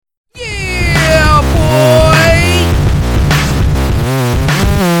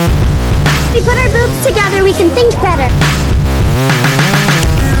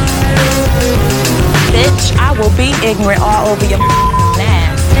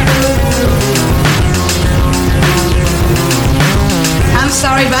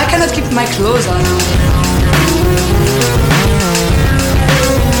sorry, but I cannot keep my clothes on.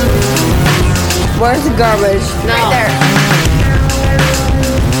 Where's the garbage? No. Right there.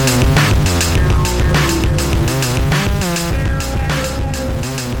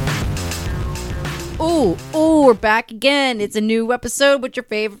 Ooh, we're back again. It's a new episode with your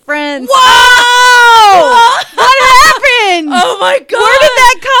favorite friends. Whoa! What happened? Oh my God. Where did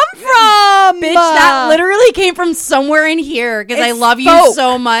that come from? Bitch, that literally came from somewhere in here because I love you spoke.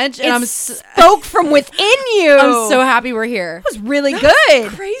 so much. And Spoke from within you. I'm so happy we're here. That was really good.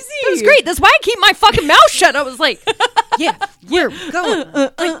 Crazy. That was great. That's why I keep my fucking mouth shut. I was like, yeah, we're going.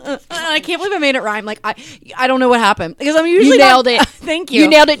 I can't believe I made it rhyme. Like, I don't know what happened because I'm usually You nailed it. Thank you. You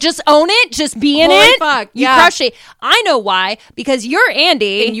nailed it. Just own it. Just be in Holy it. fuck. You Yeah. crushed it. I know why. Because you're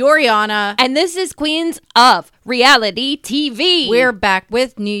Andy. And you're Yana. And this is Queens of Reality TV. We're back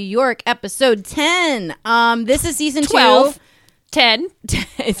with New York episode 10. This is season 12. 2. 10.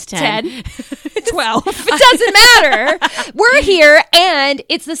 It's 10. 12. It doesn't matter. We're here, and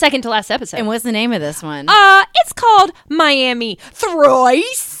it's the second to last episode. And what's the name of this one? It's called Miami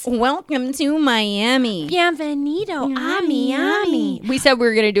Thrice. Welcome to Miami. Bienvenido a Miami. We said we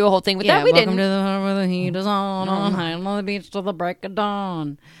were going to do a whole thing with that. We welcome didn't. to the home where the heat is on high on the beach till the break of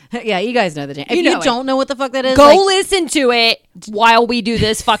dawn. Yeah, you guys know the jam. If You know you it. don't know what the fuck that is, Go like, listen to it while we do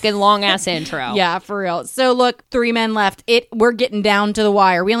this fucking long ass intro. yeah, for real. So look, 3 men left. We're getting down to the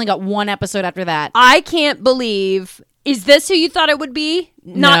wire. We only got one episode after that. I can't believe. Is this who you thought it would be?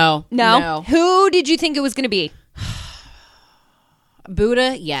 No. Who did you think it was going to be?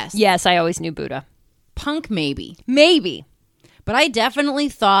 Buddha, yes. Yes, I always knew Buddha. Punk, maybe. Maybe. But I definitely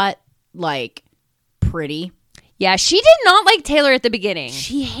thought, like, Pretty. Yeah, she did not like Taylor at the beginning.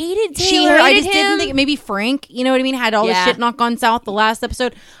 She hated Taylor. She I hated just didn't him. think, maybe Frank, you know what I mean, had all this Yeah. shit not gone south the last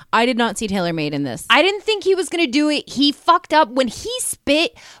episode. I did not see Taylor Made in this. I didn't think he was going to do it. He fucked up when he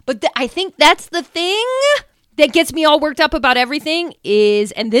spit. But I think that's the thing that gets me all worked up about everything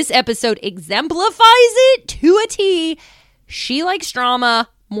is, and this episode exemplifies it to a T, she likes drama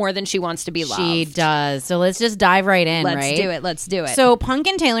more than she wants to be loved. She does. So let's just dive right in, Let's right? do it. Let's do it. So Punk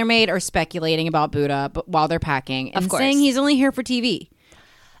and TaylorMade are speculating about Buddha but while they're packing and Of course. saying he's only here for TV.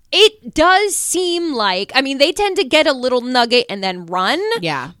 it does seem like, I mean, they tend to get a little nugget and then run.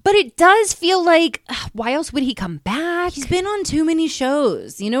 Yeah. But it does feel like, why else would he come back? He's been on too many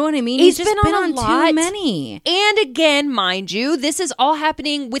shows. You know what I mean? He's just been on a lot. too many. And again, mind you, this is all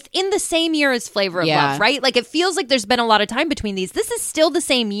happening within the same year as Flavor of Yeah. Love, right? Like, it feels like there's been a lot of time between these. This is still the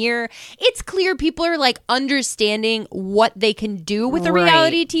same year. It's clear people are like understanding what they can do with a Right.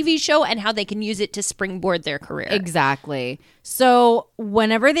 reality TV show and how they can use it to springboard their career. Exactly. So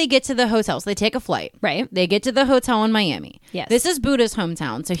whenever they get to the hotels, they take a flight. Right. They get to the hotel in Miami. Yes. This is Buddha's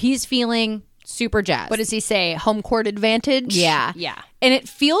hometown. So he's feeling super jazzed. What does he say? Home court advantage? Yeah. Yeah. And it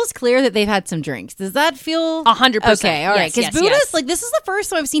feels clear that they've had some drinks. Does that feel 100%. Okay, all right. Yes, Because yes, Buddha's yes. like, this is the first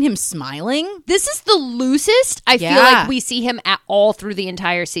time I've seen him smiling. This is the loosest I feel Yeah. like we see him at all through the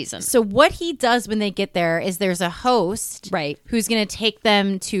entire season. So what he does when they get there is there's a host, Right. who's going to take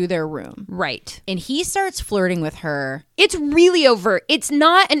them to their room. Right. And he starts flirting with her. It's really overt. It's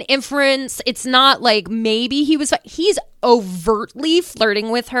not an inference. It's not like maybe he was. He's overtly flirting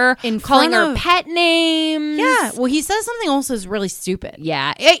with her In calling front her of- pet names. Yeah. Well, he says something also is really stupid.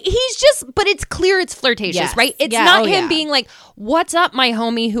 Yeah. He's just, but it's clear it's flirtatious, Yes. right? It's Yeah, not oh, him yeah. being like, what's up, my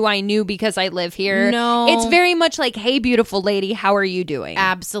homie who I knew because I live here. No. It's very much like, hey, beautiful lady, how are you doing?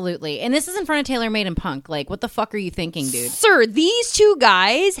 Absolutely. And this is in front of TaylorMade and Punk. Like, what the fuck are you thinking, dude? Sir, these two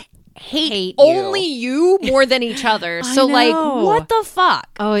guys hate you. only you more than each other. So, like, know. what the fuck?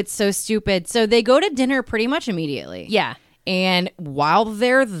 Oh, it's so stupid. So they go to dinner pretty much immediately. Yeah. And while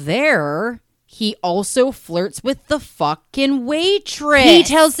they're there, he also flirts with the fucking waitress. He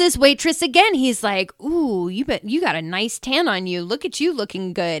tells this waitress again, he's like, ooh, you got a nice tan on you. Look at you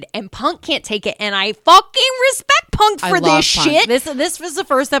looking good. And Punk can't take it. And I fucking respect Punk I for love this Punk. shit. This was the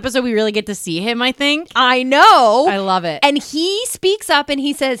first episode we really get to see him, I think. I know. I love it. And he speaks up and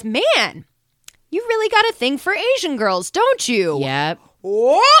he says, man, you really got a thing for Asian girls, don't you? Yep.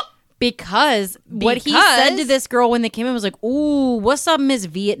 Oh! Because what he said to this girl when they came in was like, ooh, what's up, Miss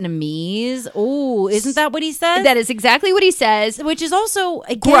Vietnamese? Ooh, isn't that what he said? That is exactly what he says. Which is also,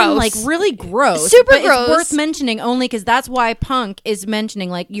 again, Gross. like really gross. Super but gross. It's worth mentioning only because that's why Punk is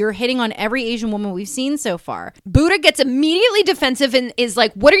mentioning, like, you're hitting on every Asian woman we've seen so far. Buddha gets immediately defensive and is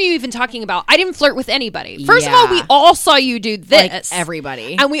like, what are you even talking about? I didn't flirt with anybody. First of all, Yeah. we all saw you do this. Like,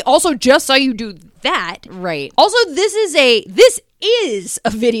 everybody. And we also just saw you do that. Right. Also, this is a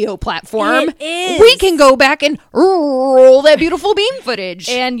video platform. It is. We can go back and roll that beautiful beam footage.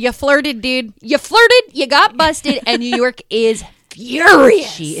 And you flirted, dude. You flirted, you got busted, and New York is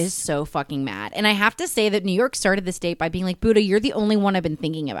furious. She is so fucking mad. And I have to say that New York started this date by being like, Buddha, you're the only one I've been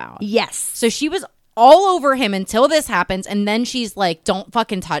thinking about. Yes. So she was all over him until this happens. And then she's like, don't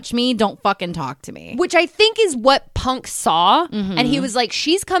fucking touch me. Don't fucking talk to me. Which I think is what Punk saw. And he was like,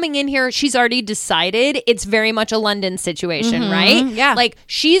 she's coming in here. She's already decided. It's very much a London situation, right? Yeah. Like,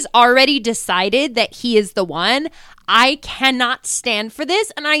 she's already decided that he is the one. I cannot stand for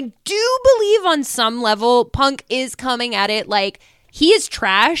this. And I do believe on some level, Punk is coming at it like, he is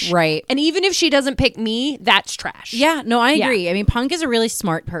trash. Right. And even if she doesn't pick me, that's trash. Yeah, no, I agree. I mean, Punk is a really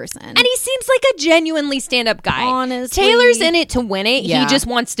smart person. And he seems like a genuinely stand-up guy. Honestly. Taylor's in it to win it. Yeah. He just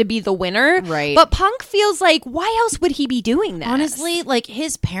wants to be the winner. Right. But Punk feels like, why else would he be doing that? Honestly, like,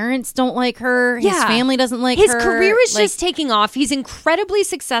 his parents don't like her. His family doesn't like his her. His career is like, just taking off. He's incredibly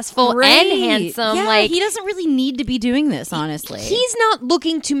successful and handsome. Yeah, like, he doesn't really need to be doing this, honestly. He's not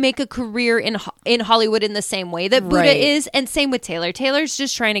looking to make a career in Hollywood in the same way that Buddha is. And same with Taylor. Taylor's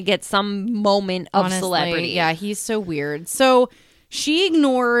just trying to get some moment of celebrity. Yeah, he's so weird. So she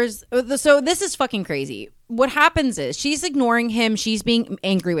ignores. So this is fucking crazy. What happens is she's ignoring him. She's being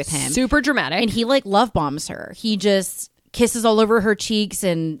angry with him. Super dramatic. And he like love bombs her. He just kisses all over her cheeks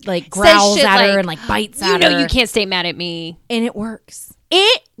and like growls at her and like bites at her. You know you can't stay mad at me. And it works.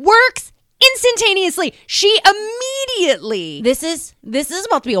 It works instantaneously. She immediately. This is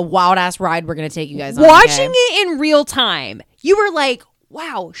about to be a wild ass ride we're gonna take you guys on. Watching it in real time, you were like,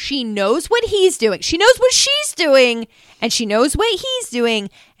 wow, she knows what he's doing. She knows what she's doing, and she knows what he's doing,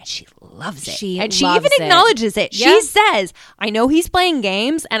 and she loves it. She even acknowledges it. Yeah. She says, I know he's playing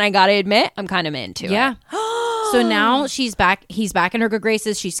games, and I gotta admit, I'm kind of into it. Yeah. So now she's back. He's back in her good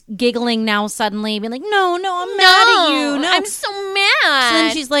graces. She's giggling now suddenly, being like, no, I'm mad at you. No, I'm so mad. So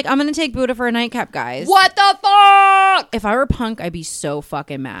then she's like, I'm going to take Buddha for a nightcap, guys. What the fuck? If I were Punk, I'd be so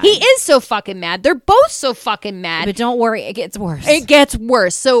fucking mad. He is so fucking mad. They're both so fucking mad. But don't worry, it gets worse. It gets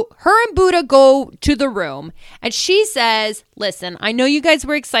worse. So her and Buddha go to the room, and she says, listen, I know you guys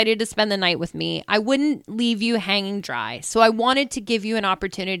were excited to spend the night with me. I wouldn't leave you hanging dry. So I wanted to give you an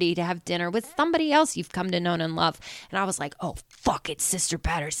opportunity to have dinner with somebody else you've come to know and love. And I was like, oh, fuck, it's Sister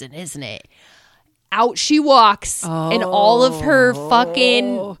Patterson, isn't it? Out she walks in all of her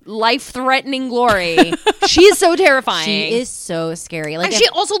fucking life-threatening glory. She is so terrifying. She is so scary. Like, and she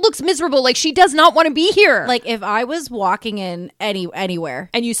also looks miserable. Like, she does not want to be here. Like, if I was walking in anywhere.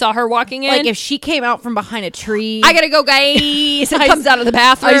 And you saw her walking in? Like, if she came out from behind a tree. I gotta go, guys. And comes out of the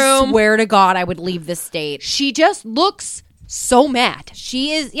bathroom. I swear to God, I would leave this state. She just looks so mad.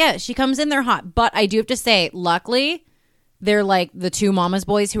 She is, yeah, she comes in there hot. But I do have to say, luckily, they're like the two mama's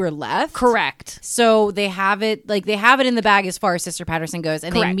boys who are left. Correct. So they have it in the bag as far as Sister Patterson goes.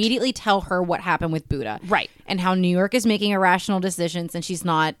 And Correct. They immediately tell her what happened with Buddha. Right. And how New York is making irrational decisions and she's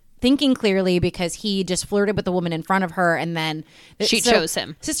not thinking clearly because he just flirted with the woman in front of her and then she chose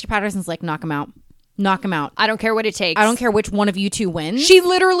him. Sister Patterson's like, knock him out. Knock him out. I don't care what it takes. I don't care which one of you two wins. She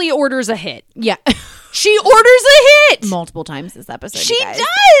literally orders a hit. Yeah. She orders a hit multiple times this episode. She guys.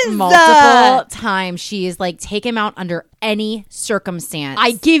 does multiple times. She is like, take him out under any circumstance.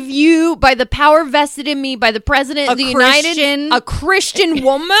 I give you, by the power vested in me by the president of the United, a Christian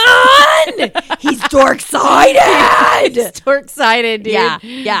woman. He's dork-sided. He's dork-sided, dude.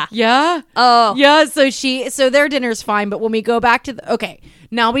 Yeah. Oh, yeah. So their dinner's fine, but when we go back to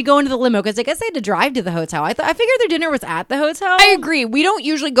now we go into the limo because I guess they had to drive to the hotel. I figured their dinner was at the hotel. I agree. We don't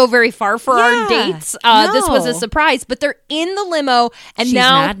usually go very far for our dates. This was a surprise, but they're in the limo, and she's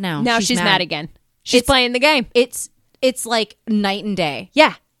mad now. Now she's mad again. She's playing the game. It's like night and day.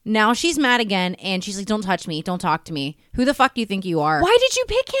 Yeah. Now she's mad again, and she's like, "Don't touch me. Don't talk to me. Who the fuck do you think you are? Why did you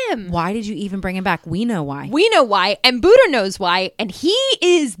pick him? Why did you even bring him back? We know why. We know why, and Buddha knows why, and he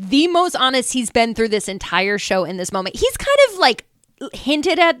is the most honest he's been through this entire show in this moment. He's kind of like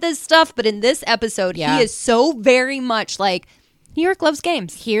hinted at this stuff, but in this episode, he is so very much like, New York loves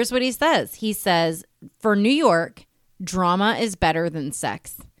games. Here's what he says. He says, for New York, drama is better than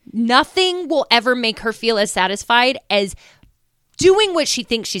sex. Nothing will ever make her feel as satisfied as doing what she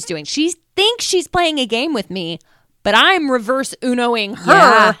thinks she's doing. She thinks she's playing a game with me, but I'm reverse Unoing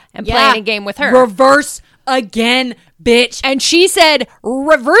her and playing a game with her. Reverse again, bitch. And she said,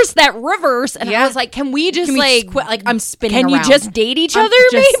 reverse that reverse. And I was like, can we just like I'm spinning Can around. you just date each other,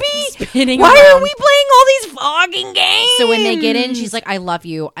 maybe? Spinning Why around. are we playing all these fucking games? So when they get in, she's like, I love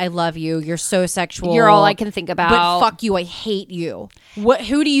you. You're so sexual. You're all I can think about. But fuck you. I hate you.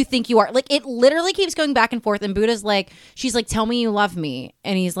 Who do you think you are? Like, it literally keeps going back and forth. And Buddha's like, she's like, tell me you love me.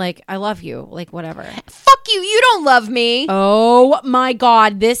 And he's like, I love you. Like, whatever. Fuck you. You don't love me. Oh my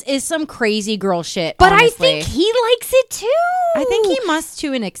God. This is some crazy girl shit. But honestly. I think he likes likes it too. I think he must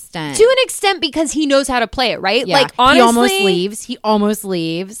to an extent. To an extent because he knows how to play it, right? Yeah. Like, honestly. He almost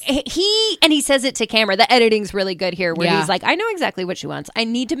leaves. He says it to camera. The editing's really good here where Yeah. he's like, I know exactly what she wants. I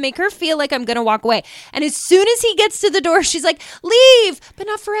need to make her feel like I'm going to walk away. And as soon as he gets to the door, she's like, leave, but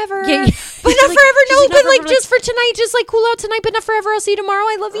not forever. Yeah. But not Like, forever. she's No, like, but not like forever, just for tonight. Just like cool out tonight, but not forever. I'll see you tomorrow.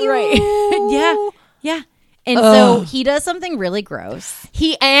 I love you. Right. Yeah. And so he does something really gross.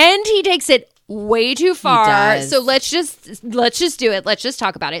 He takes it way too far. does. So let's just do it. Let's just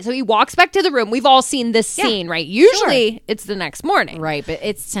talk about it. So he walks back to the room. We've all seen this scene, right? Usually it's the next morning. Right, but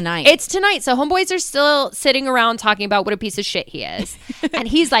it's tonight. It's tonight. So homeboys are still sitting around talking about what a piece of shit he is. And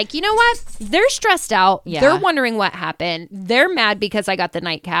he's like, you know what? They're stressed out. Yeah. They're wondering what happened. They're mad because I got the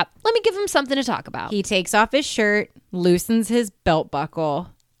nightcap. Let me give them something to talk about. He takes off his shirt, loosens his belt buckle.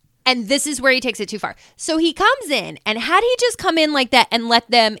 And this is where he takes it too far. So he comes in, and had he just come in like that and let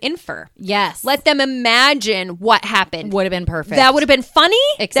them infer, Yes. let them imagine what happened, would have been perfect. that would have been funny,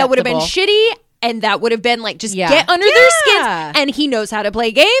 that would have been Acceptable. shitty, and that would have been like just Yeah. get under their Yeah. skins. And he knows how to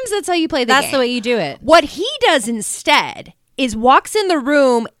play games. That's how you play the game. That's the way you do it. What he does instead is walks in the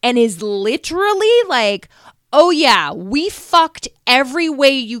room and is literally like, oh yeah, we fucked every way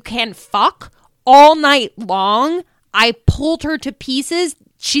you can fuck all night long. I pulled her to pieces.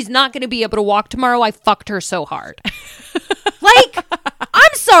 She's not going to be able to walk tomorrow. I fucked her so hard. Like,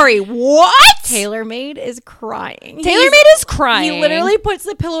 I'm sorry, what? TaylorMade is crying. TaylorMade is crying. He literally puts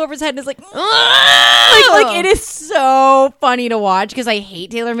the pillow over his head and is like, Ugh. like it is so funny to watch because I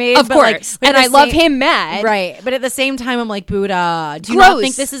hate TaylorMade. Of but like, course. but And at I the love same- him mad. Right. But at the same time, I'm like, Buddha, do you not Gross.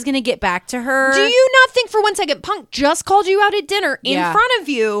 think this is going to get back to her? Do you not think for one second Punk just called you out at dinner in Yeah. front of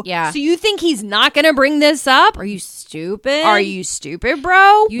you? Yeah. So you think he's not going to bring this up? Are you stupid? Are you stupid,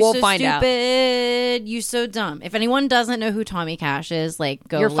 bro? You we'll so find out. stupid. You so dumb. If anyone doesn't know who Tommy Cash is, like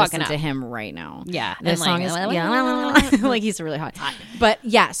go You're listen fucking to up. him right now. Yeah, This and song like- is like he's really hot. But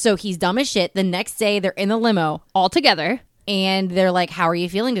yeah, so he's dumb as shit. The next day they're in the limo All together. and they're like, "How are you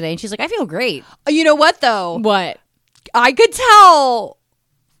feeling today?" And she's like, "I feel great." You know what, though? What? I could tell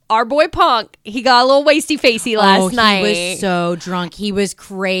our boy Punk, he got a little wasty-facey last night. He was so drunk. He was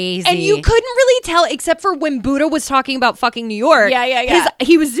crazy. And you couldn't really tell, except for when Buddha was talking about fucking New York. Yeah.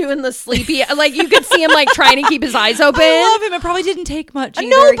 He was doing the sleepy, like you could see him like trying to keep his eyes open. I love him. It probably didn't take much. Either.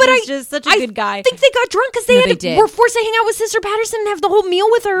 No, but he's just such a good guy. I think they got drunk because No, they did. were forced to hang out with Sister Patterson and have the whole meal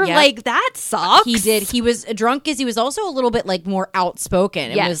with her. Yep. Like that sucks. He did. He was drunk because he was also a little bit like more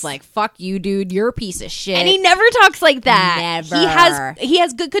outspoken. It Yes. was like, "Fuck you, dude. You're a piece of shit." And he never talks like that. Never. He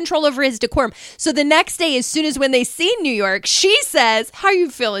has good control over his decorum. So the next day, as soon as when they see New York, she says, "How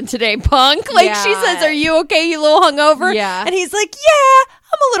you feeling today, Punk?" Like she Yeah. says, "Are you okay? You a little hungover?" Yeah. And he's like, "Yeah,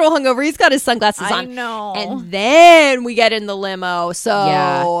 I'm a little hungover." He's got his sunglasses I on. know. And then we get in the limo. So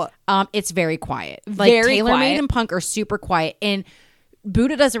Yeah. It's very quiet. Like Very TaylorMade quiet. and Punk are super quiet. And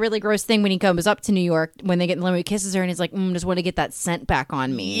Buddha does a really gross thing when he comes up to New York. When they get in the limo, he kisses her and he's like, "Just want to get that scent back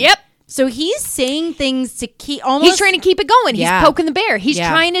on me." Yep. So he's saying things to keep almost. He's trying to keep it going. Yeah. He's poking the bear. He's Yeah.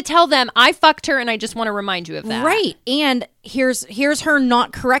 trying to tell them, "I fucked her, and I just want to remind you of that." Right. And here's her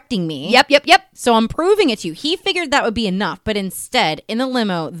not correcting me. Yep. So I'm proving it to you. He figured that would be enough, but instead, in the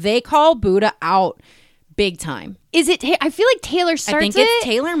limo, they call Buddha out big time. Is it? I feel like Taylor starts I think it's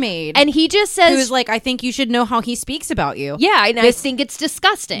TaylorMade. and he just says, He was like, "I think you should know how he speaks about you." "Yeah, and I think it's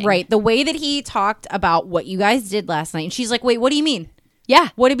disgusting." Right. The way that he talked about what you guys did last night. And she's like, "Wait, what do you mean? Yeah.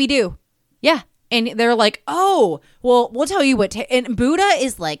 What did we do?" Yeah. And they're like, "Oh, well, we'll tell you what." And Buddha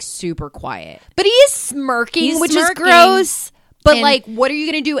is like super quiet. But he is smirking, He's which smirking. is gross. But And- like, what are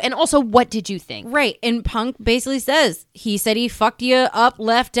you going to do? And also, what did you think? Right. And Punk basically says, he said he fucked you up,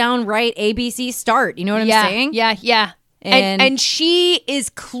 left, down, right, ABC, start. You know what I'm saying? Yeah. And- And she is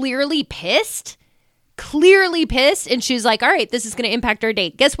clearly pissed. And she's like, "All right, this is going to impact our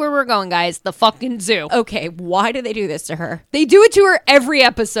date. Guess where we're going, guys? The fucking zoo." Okay, why do they do this to her? They do it to her every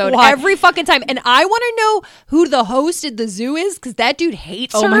episode, Why? every fucking time. And I want to know who the host at the zoo is because that dude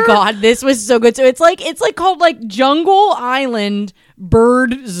hates her. Oh my god, this was so good. So it's like called like Jungle Island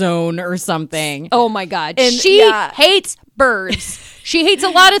Bird Zone or something. Oh my god, And, she yeah. hates birds. She hates a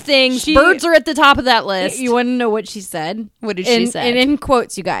lot of things. Birds are at the top of that list. You want to know what she said? What did she say? And in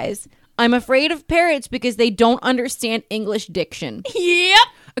quotes, you guys, "I'm afraid of parrots because they don't understand English diction." Yep.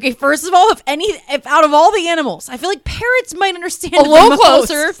 Okay, first of all, if out of all the animals, I feel like parrots might understand A it the little most.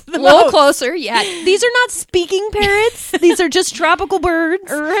 closer. The A little most. closer. Yeah. These are not speaking parrots. These are just tropical birds.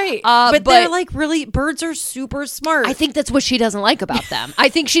 Right. But But they're like really, birds are super smart. I think that's what she doesn't like about them. I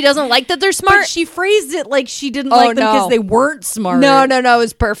think she doesn't like that they're smart. But she phrased it like she didn't Oh, like them no. because they weren't smart. No. It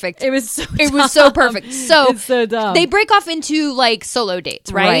was perfect. It was so It was so perfect. So It's so dumb. they break off into like solo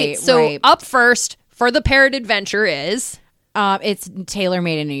dates, right? Right, So right. up first, for the Parrot Adventure is... It's Taylor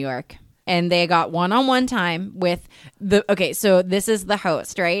Made in New York. And they got one-on-one time with the... Okay, so this is the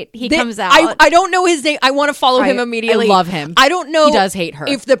host, right? He comes out. I don't know his name. I want to follow him immediately. I love him. I don't know. He does hate her.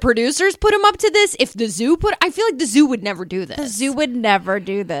 If the producers put him up to this, if the zoo put... I feel like the zoo would never do this. The zoo would never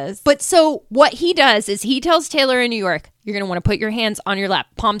do this. But so what he does is he tells Taylor in New York, you're going to want to put your hands on your lap.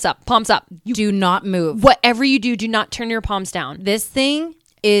 Palms up. Palms up. Do not move. Whatever you do not turn your palms down. This thing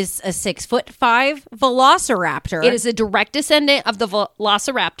is a 6'5" velociraptor. It is a direct descendant of the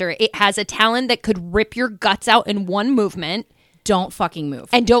velociraptor. It has a talon that could rip your guts out in one movement. Don't fucking move.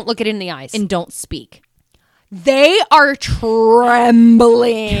 And don't look it in the eyes. And don't speak. They are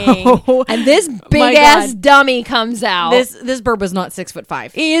trembling. Oh, and this big ass dummy comes out. This bird was not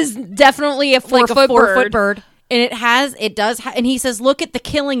 6'5". He is definitely a 4 foot bird. And and he says, look at the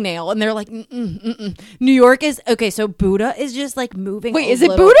killing nail. And they're like, New York is, okay, so Buddha is just like moving. Wait, is it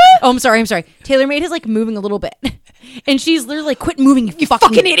Buddha? Oh, I'm sorry. Taylor Made is like moving a little bit. And she's literally like, quit moving, you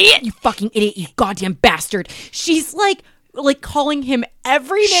fucking idiot. You fucking idiot, you goddamn bastard. She's like calling him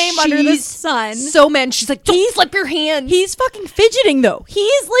every name under the sun. So man, she's like, don't flip your hand. He's fucking fidgeting though. He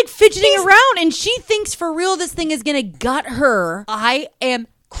is like fidgeting around and she thinks for real this thing is gonna gut her. I am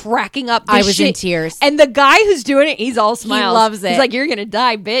cracking up. I was in tears. And the guy who's doing it, he's all smiles. He loves it. He's like, you're gonna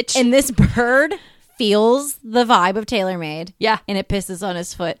die, bitch. And this bird feels the vibe of Taylor Made. Yeah. And it pisses on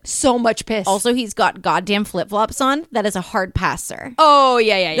his foot. So much piss. Also, he's got goddamn flip-flops on. That is a hard passer. Oh,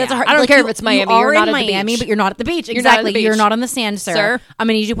 yeah. That's a hard, I don't care if it's Miami. You're not in at Miami, the beach. but you're not at the beach. You're Exactly. not at the beach. You're not on the sand, sir. I'm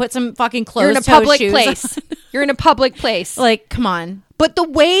going to need you to put some fucking You're in a closed-toe public shoes. place. You're in a public place. Like, come on. But the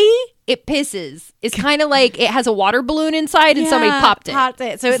way it pisses is kind of like it has a water balloon inside and somebody popped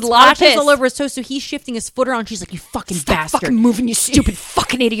it. So it a lot of splashes piss. all over his toes. So he's shifting his foot around. She's like, you fucking bastard. Fucking moving, you stupid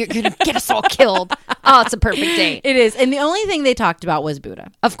fucking idiot. You're going to get us all killed. Oh, it's a perfect date. It is. And the only thing they talked about was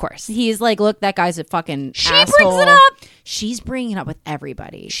Buddha. Of course. He's like, look, that guy's a fucking She asshole. brings it up. She's bringing it up with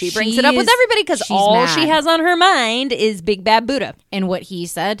everybody. She brings it up with everybody because all mad. she has on her mind is Big Bad Buddha. And what he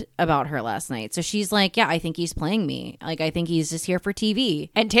said about her last night. So she's like, yeah, I think he's playing me. Like, I think he's just here for TV.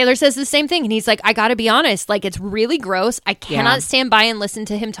 And Taylor says the same thing. And he's like, I got to be honest. Like, it's really gross. I cannot stand by and listen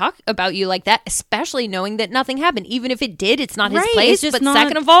to him talk about you like that, especially knowing that nothing happened. Even if it did, it's not his place. It's just but not...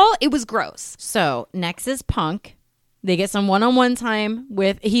 second of all, it was gross. So next is Punk. They get some one-on-one time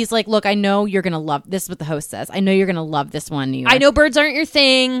with, he's like, look, I know you're going to love, this is what the host says. I know you're going to love this one. New York. I know birds aren't your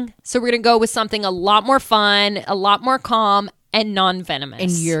thing. So we're going to go with something a lot more fun, a lot more calm, and non-venomous. And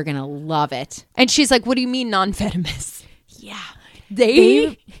you're going to love it. And she's like, what do you mean non-venomous? Yeah.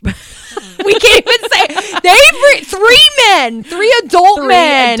 We can't even say. Three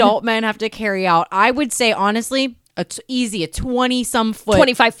adult men have to carry out, I would say, honestly, easy, a 20-some foot.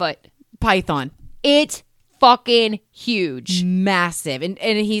 25 foot. Python. It's fucking huge. Massive. And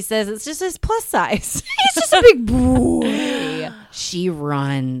he says it's just his plus size. He's just a big boy. She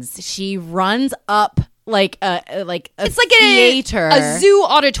runs up like a it's like theater, a zoo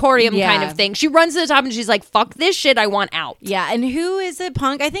auditorium Yeah. kind of thing. She runs to the top and she's like, fuck this shit, I want out. Yeah. And who is it?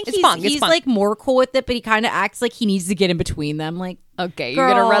 Punk? I think It's Punk. he's like more cool with it, but he kind of acts like he needs to get in between them. Like, okay, girl,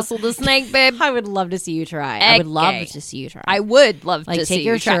 you're gonna wrestle the snake, babe. I would love to see you try. I would love Okay. to see you try. I would love like to see take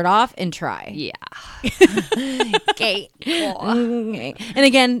your you try. shirt off and try. Yeah. Okay. Okay. And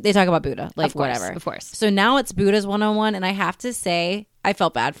again, they talk about Buddha, like Of course, whatever. of course. So now it's Buddha's one-on-one, and I have to say, I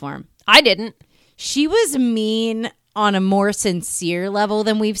felt bad for him. I didn't. She was mean on a more sincere level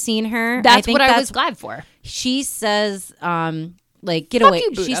than we've seen her. That's what I was glad for. She says, like, get Fuck away.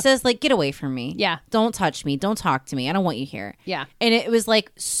 you, Buddha. She says, like, get away from me. Yeah. Don't touch me. Don't talk to me. I don't want you here. Yeah. And it was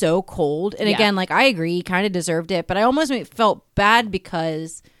like so cold. And Yeah. again, like, I agree, he kind of deserved it, but I almost felt bad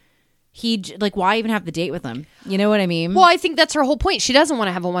because like, why even have the date with him? You know what I mean? Well, I think that's her whole point. She doesn't want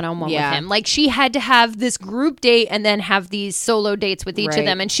to have a one-on-one Yeah. with him. Like, she had to have this group date and then have these solo dates with each Right. of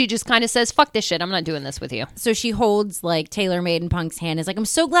them. And she just kind of says, fuck this shit. I'm not doing this with you. So she holds like Taylor Made and Punk's hand. Is like, I'm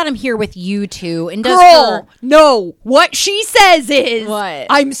so glad I'm here with you two. And does Girl, no. What she says is, What?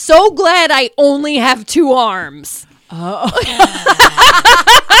 I'm so glad I only have 2 arms.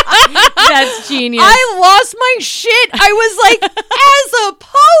 that's genius. I lost my shit. I was like, as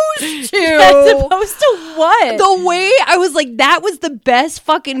opposed to. As opposed to what? The way I was like, that was the best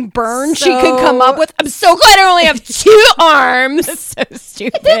fucking burn she could come up with. I'm so glad I only have 2 arms. so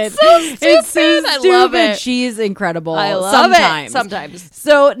stupid. It's so stupid. It's so I stupid. love it. She's incredible. I love sometimes. it. Sometimes.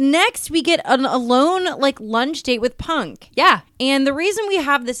 So next we get an alone like lunch date with Punk. Yeah. And the reason we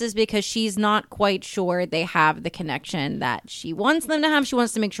have this is because she's not quite sure they have the connection that she wants them to have. She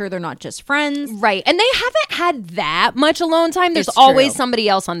wants to make sure they're not just friends. Right. And they haven't had that much alone time. There's It's always true. somebody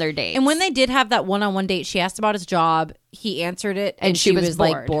else on their date. And when they did have that one-on-one date, she asked about his job. he answered it, and she was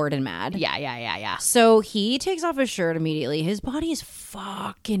like bored. bored and mad. Yeah. So he takes off his shirt immediately. His body is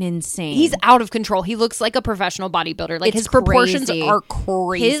fucking insane. He's out of control. He looks like a professional bodybuilder. Like It's his proportions crazy. are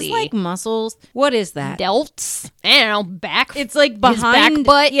crazy. His like muscles. What is that? delts. I don't know, back. It's like his behind back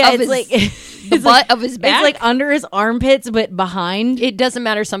butt. Yeah, of it's his, like the butt of his back. It's like under his armpits, but behind. It doesn't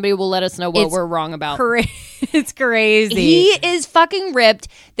matter. Somebody will let us know what It's we're wrong about. It's crazy. He is fucking ripped.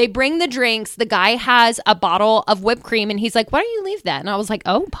 They bring the drinks. The guy has a bottle of whipped cream, and he's like, "Why don't you leave that?" And I was like,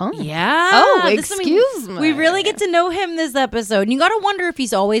 "Oh, Punk. Yeah. Oh, This- excuse me. We really get to know him this episode. And you got to wonder if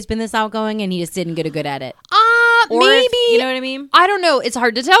he's always been this outgoing and he just didn't get good at it. Or Maybe. if- you know what I mean? I don't know. It's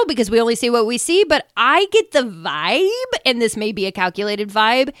hard to tell because we only see what we see, but I get the vibe, and this may be a calculated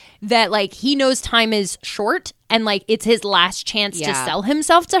vibe, that like he knows time is short and like it's his last chance to Yeah. sell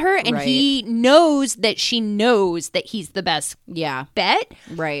himself to her, and Right. he knows that she knows that he's the best Yeah. bet.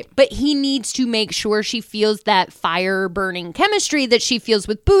 Right. But he needs to make sure she feels that fire burning chemistry that she feels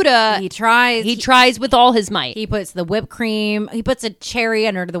with Buddha. He tries. He tries with all his might. He puts the whipped cream. He puts a cherry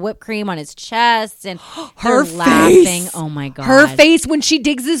under the whipped cream on his chest, and Her they're laughing. face. Oh my god! Her face when she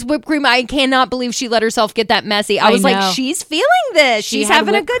digs this whipped cream, I cannot believe she let herself get that messy. I was know. like, she's feeling this. She She's had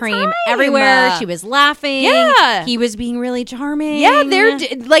having a whipped good cream time everywhere. She was laughing. Yeah. he was being really charming. Yeah, they're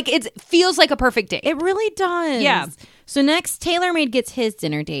like it feels like a perfect date. It really does. Yeah. So next, TaylorMade gets his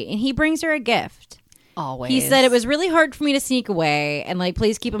dinner date, and he brings her a gift. Always. He said it was really hard for me to sneak away, and like,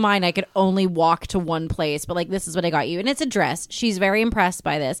 please keep in mind I could only walk to one place, but like, this is what I got you, and it's a dress. She's very impressed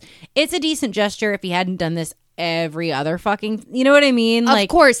by this. It's a decent gesture if he hadn't done this every other fucking, you know what I mean? Of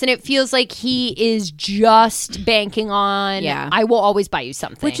course, and it feels like he is just banking on. Yeah. I will always buy you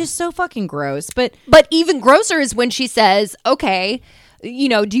something, which is so fucking gross. But even grosser is when she says, "Okay." You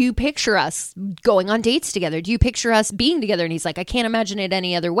know, do you picture us going on dates together? Do you picture us being together? And he's like, I can't imagine it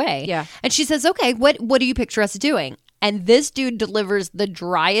any other way. Yeah. And she says, okay, what do you picture us doing? And this dude delivers the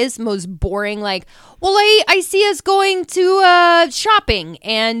driest, most boring, like, well, I see us going to shopping.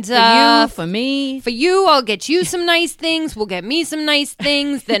 And for you, for me, for you, I'll get you some nice things. We'll get me some nice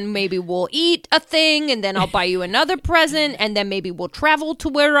things. Then maybe we'll eat a thing. And then I'll buy you another present. And then maybe we'll travel to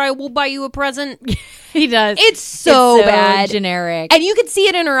where I will buy you a present. he does. It's so bad. generic. And you can see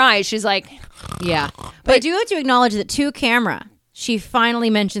it in her eyes. She's like, yeah. But I do have to acknowledge that to camera, she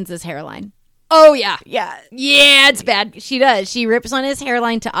finally mentions his hairline. oh, yeah. Yeah. Yeah, it's bad. She does. She rips on his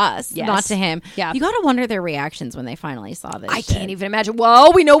hairline to us, Yes. not to him. Yeah. You got to wonder their reactions when they finally saw this. I shit. can't even imagine.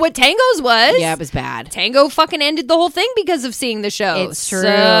 Well, we know what Tango's was. Yeah, it was bad. Tango fucking ended the whole thing because of seeing the show. It's true. So-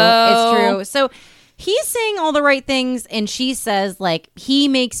 It's true. So he's saying all the right things, and she says, like, he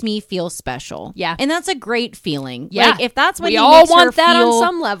makes me feel special. Yeah. And that's a great feeling. Yeah. Like, if that's what We he all makes her want that on feel,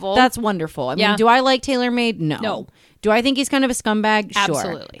 some level. that's wonderful. I Yeah. mean, do I like TaylorMade? No. No. Do I think he's kind of a scumbag? Sure.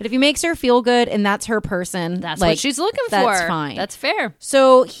 Absolutely. But if he makes her feel good and that's her person, That's like, what she's looking for. that's fine. That's fair.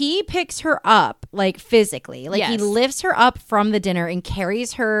 So he picks her up, like, physically. Like, he Yes. lifts her up from the dinner and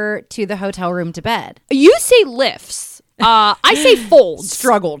carries her to the hotel room to bed. You say lifts. I say folds.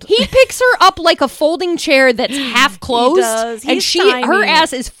 Struggled. He picks her up like a folding chair that's half closed. does. And He's her tiny.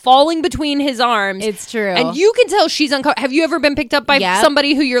 ass is falling between his arms. It's true. And you can tell she's uncomfortable. Have you ever been picked up by Yep.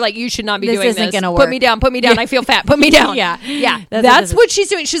 somebody who you're like, you should not be This doing isn't this? gonna Put work. me down. Put me down. I feel fat. Put me down. Yeah. Yeah. That's That's what she's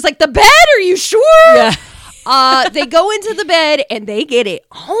doing. She's like, the bed? Are you sure? Yeah. They go into the bed and they get it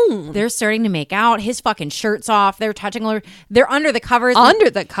home. They're starting to make out. His fucking shirt's off. They're touching her. They're under the covers.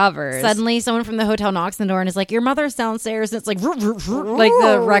 Under the covers. Suddenly, someone from the hotel knocks on the door and is like, "Your mother's downstairs." And it's like, like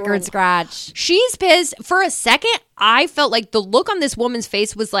the record scratch. She's pissed. For a second, I felt like the look on this woman's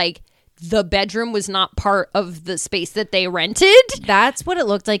face was like the bedroom was not part of the space that they rented. That's what it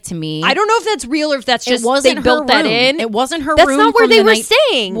looked like to me. I don't know if that's real or if that's just it wasn't they built her that room. in. It wasn't her That's room. not where from they the were night-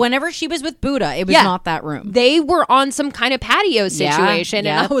 staying. Whenever she was with Buddha, it was Yeah. not that room. They were on some kind of patio situation,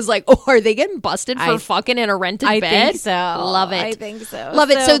 and I was like, "Oh, are they getting busted for fucking in a rented I bed?" think so. Love it. I think so.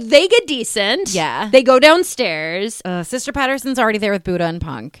 Love it. So they get decent. Yeah. They go downstairs. Sister Patterson's already there with Buddha and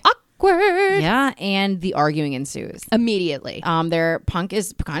Punk. Awkward. Yeah, and the arguing ensues. Immediately. Their Punk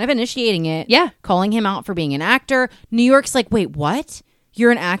is kind of initiating it. Yeah. Calling him out for being an actor. New York's like, wait, what?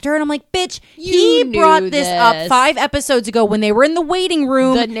 You're an actor? And I'm like, bitch, he You knew brought this up this. 5 episodes ago when they were in the waiting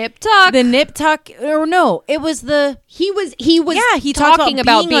room. The nip tuck. The nip tuck, or no, it was the... He was Yeah, he talked talking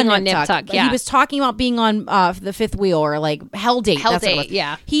about being on Nip Tuck. Yeah. He was talking about being on the Fifth Wheel or like Hell Date. Hell That's what it Date, was.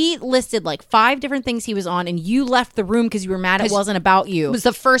 yeah. He listed like 5 different things he was on, and you left the room because you were mad it wasn't about you. It was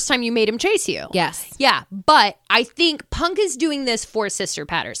the first time you made him chase you. Yes. Yeah, but I think Punk is doing this for Sister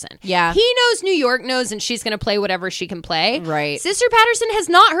Patterson. Yeah. He knows New York knows, and she's going to play whatever she can play. Right. Sister Patterson Patterson has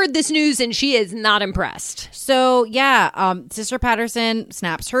not heard this news and she is not impressed. So yeah, Sister Patterson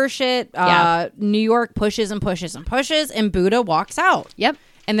snaps her shit. New York pushes and pushes and pushes, and Buddha walks out. Yep.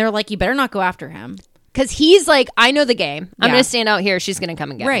 And they're like, you better not go after him. Because he's like, I know the game. I'm Yeah. going to stand out here. She's going to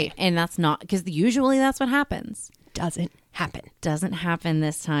come and get me. And that's not, because usually that's what happens. Doesn't happen. Doesn't happen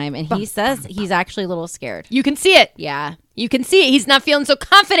this time. And he says he's actually a little scared. You can see it. Yeah. You can see it. He's not feeling so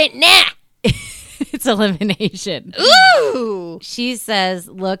confident. Nah. It's elimination. Ooh. She says,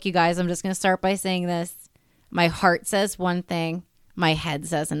 look, you guys, I'm just going to start by saying this. My heart says one thing, my head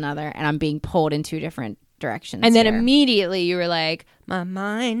says another, and I'm being pulled in two different directions. And then here. immediately you were like, my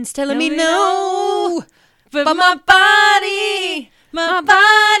mind's telling me me no, but my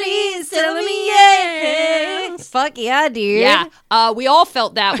body's telling me yes. Fuck yeah, dude. Yeah, we all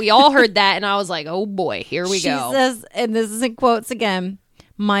felt that. We all heard that, and I was like, oh boy, here we She go. says, and this is in quotes again,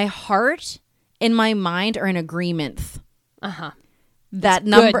 my heart and my mind are in agreement. Uh-huh. That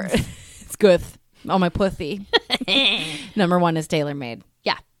number, it's good. Oh, my pussy. Number one is tailor-made.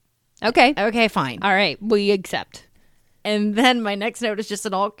 Yeah. Okay. Okay, fine. All right. We accept. And then my next note is just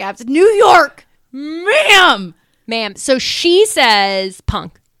in all caps, New York, ma'am. Ma'am. So she says,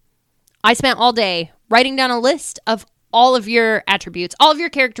 Punk, I spent all day writing down a list of all of your attributes, all of your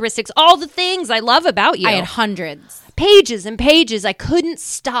characteristics, all the things I love about you. I had hundreds. Pages and pages. I couldn't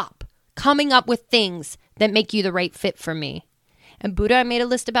stop coming up with things that make you the right fit for me. And Buddha, I made a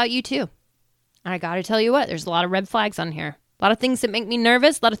list about you too. And I got to tell you what, there's a lot of red flags on here. A lot of things that make me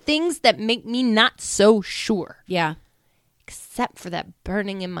nervous, a lot of things that make me not so sure. Yeah. Except for that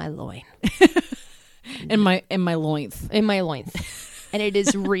burning in my loin. In my loins. In my loins. And it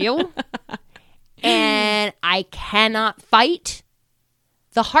is real. And I cannot fight.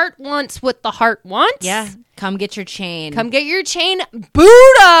 The heart wants what the heart wants. Yeah. Come get your chain. Come get your chain.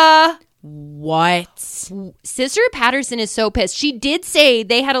 Buddha! What? Sister Patterson is so pissed. She did say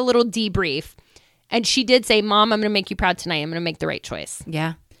they had a little debrief. And she did say, Mom, I'm going to make you proud tonight. I'm going to make the right choice.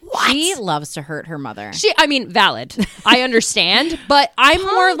 Yeah. What? She loves to hurt her mother. Valid. I understand. But I'm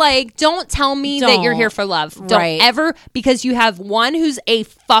more like, don't tell me that you're here for love. Don't Right. ever, because you have one who's a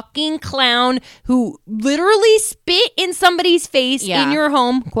fucking clown who literally spit in somebody's face Yeah. in your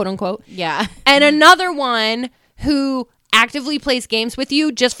home, quote unquote. Yeah. And another one who actively plays games with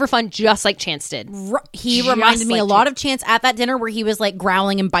you just for fun, just like Chance did. He Just reminded me like a lot of Chance at that dinner where he was like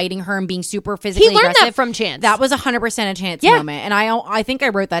growling and biting her and being super physically He learned aggressive. that from Chance. That was 100% a Chance Yeah. moment. And I think I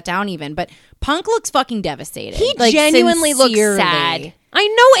wrote that down even. But Punk looks fucking devastated. He Like, genuinely looks sincerely. sad. I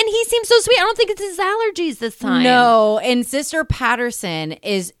know, and he seems so sweet. I don't think it's his allergies this time. No. And Sister Patterson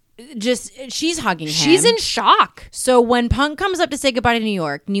is just, she's hugging him. She's in shock. So when Punk comes up to say goodbye to New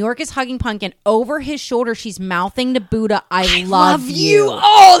York is hugging Punk, and over his shoulder, she's mouthing to Buddha, I love you.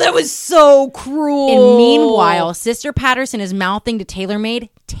 Oh, that was so cruel. And meanwhile, Sister Patterson is mouthing to TaylorMade,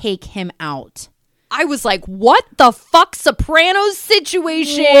 take him out. I was like, what the fuck, Sopranos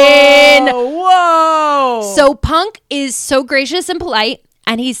situation? Whoa. So Punk is so gracious and polite.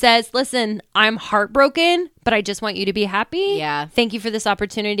 And he says, listen, I'm heartbroken, but I just want you to be happy. Yeah. Thank you for this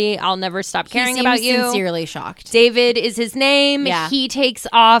opportunity. I'll never stop caring he about seems you. sincerely shocked. David is his name. Yeah. He takes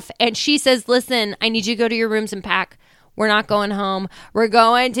off and she says, listen, I need you to go to your rooms and pack. We're not going home. We're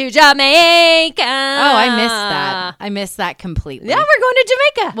going to Jamaica. Oh, I missed that. I missed that completely. Yeah, we're going to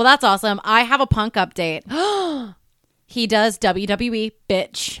Jamaica. Well, that's awesome. I have a Punk update. He does WWE,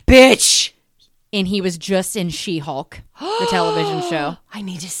 bitch. Bitch. And he was just in She-Hulk, the television show. I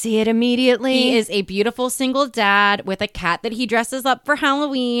need to see it immediately. He is a beautiful single dad with a cat that he dresses up for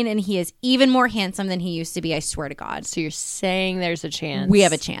Halloween, and he is even more handsome than he used to be, I swear to God. So you're saying there's a chance. We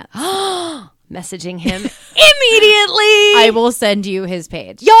have a chance. Messaging him immediately. I will send you his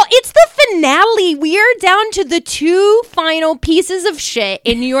page. Y'all, it's the finale. We are down to the two final pieces of shit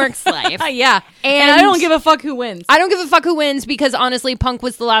in New York's life. Yeah. And And I don't give a fuck who wins. I don't give a fuck who wins because honestly, Punk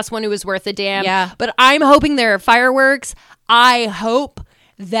was the last one who was worth a damn. Yeah. But I'm hoping there are fireworks. I hope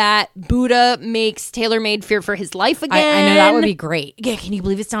that Buddha makes TaylorMade fear for his life again. I know that would be great. Yeah, can you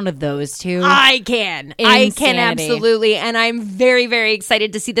believe it's down to those two? I can. I can Insanity. absolutely. And I'm very, very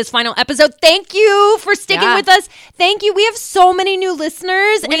excited to see this final episode. Thank you for sticking Yeah. with us. Thank you. We have so many new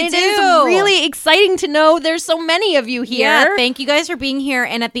listeners. We and it do. is really exciting to know there's so many of you here. Yeah, thank you guys for being here.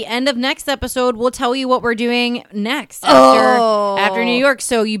 And at the end of next episode, we'll tell you what we're doing next after New York.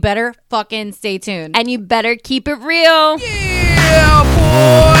 So you better fucking stay tuned. And you better keep it real.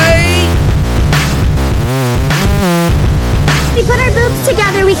 We put our boobs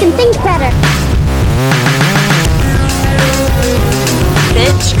together, we can think better.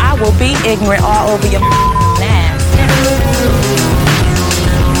 Bitch, I will be ignorant all over your ass.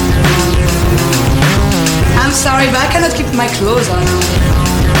 I'm I'm sorry, but I cannot keep my clothes on.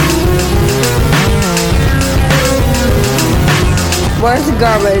 Where's the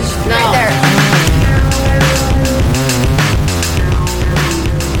garbage? Right there.